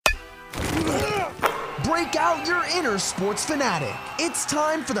break out your inner sports fanatic. It's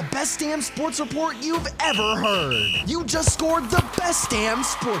time for the best damn sports report you've ever heard. You just scored the best damn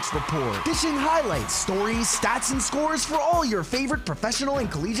sports report, dishing highlights, stories, stats, and scores for all your favorite professional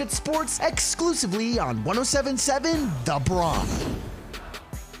and collegiate sports exclusively on 107.7 The Bronx.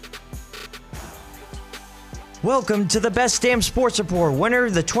 Welcome to the Best Damn Sports Report, winner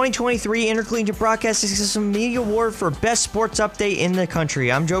of the 2023 Intercollegiate Broadcasting System Media Award for Best Sports Update in the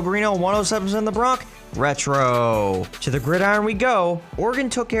country. I'm Joe Garino, 107.7 The Bronx. Retro. To the gridiron we go. Oregon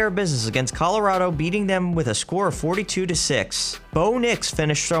took care of business against Colorado, beating them with a score of 42-6. Bo Nix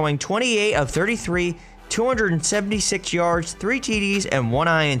finished throwing 28 of 33, 276 yards, 3 TDs, and 1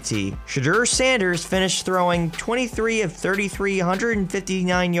 INT. Shadur Sanders finished throwing 23 of 33,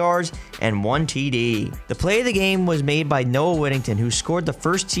 159 yards, and 1 TD. The play of the game was made by Noah Whittington, who scored the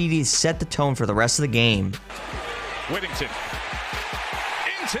first TD to set the tone for the rest of the game. Whittington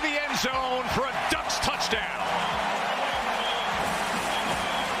into the end zone for a Ducks touchdown.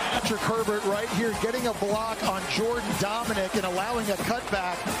 Patrick Herbert right here getting a block on Jordan Dominic and allowing a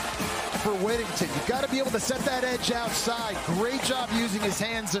cutback for Whittington. You've got to be able to set that edge outside. Great job using his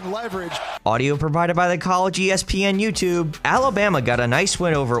hands and leverage. Audio provided by the College ESPN YouTube. Alabama got a nice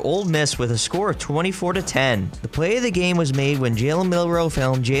win over Ole Miss with a score of 24-10. The play of the game was made when Jalen Milroe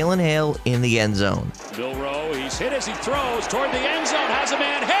found Jalen Hale in the end zone. Milroe, he's hit as he throws toward the end zone. Has a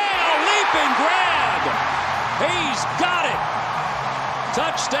man. Hale, leap and grab. He's got it.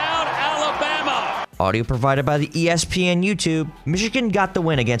 Touchdown, Alabama. Audio provided by the ESPN YouTube. Michigan got the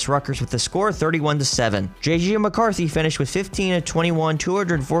win against Rutgers with a score of 31-7. JJ McCarthy finished with 15 of 21,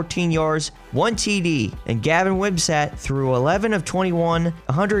 214 yards, 1 TD, and Gavin Wimsatt threw 11 of 21,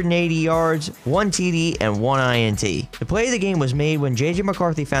 180 yards, 1 TD, and 1 INT. The play of the game was made when JJ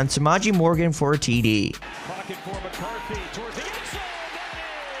McCarthy found Samaje Morgan for a TD. Pocket for McCarthy towards the end zone.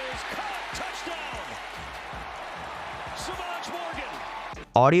 That is caught. Touchdown. Samaje Morgan.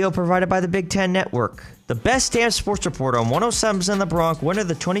 Audio provided by the Big Ten Network. The Best Damn Sports Report on 107.7 The Bronx, winner of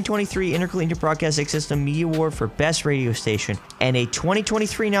the 2023 Intercollegiate Broadcasting System Media Award for Best Radio Station, and a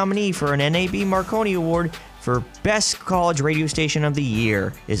 2023 nominee for an NAB Marconi Award for Best College Radio Station of the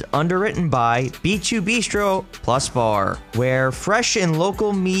Year, is underwritten by B2 Bistro Plus Bar, where fresh and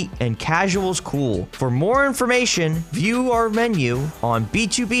local meat and casuals cool. For more information, view our menu on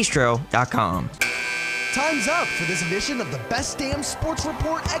b2bistro.com. Time's up for this edition of the Best Damn Sports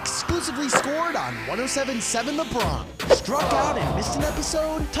Report exclusively scored on 107.7 The Bronx. Struck out and missed an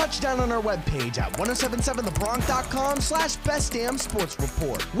episode? Touchdown on our webpage at 1077thebronx.com/Best Damn Sports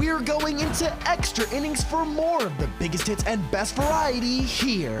Report. We're going into extra innings for more of the biggest hits and best variety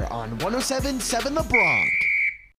here on 107.7 The Bronx.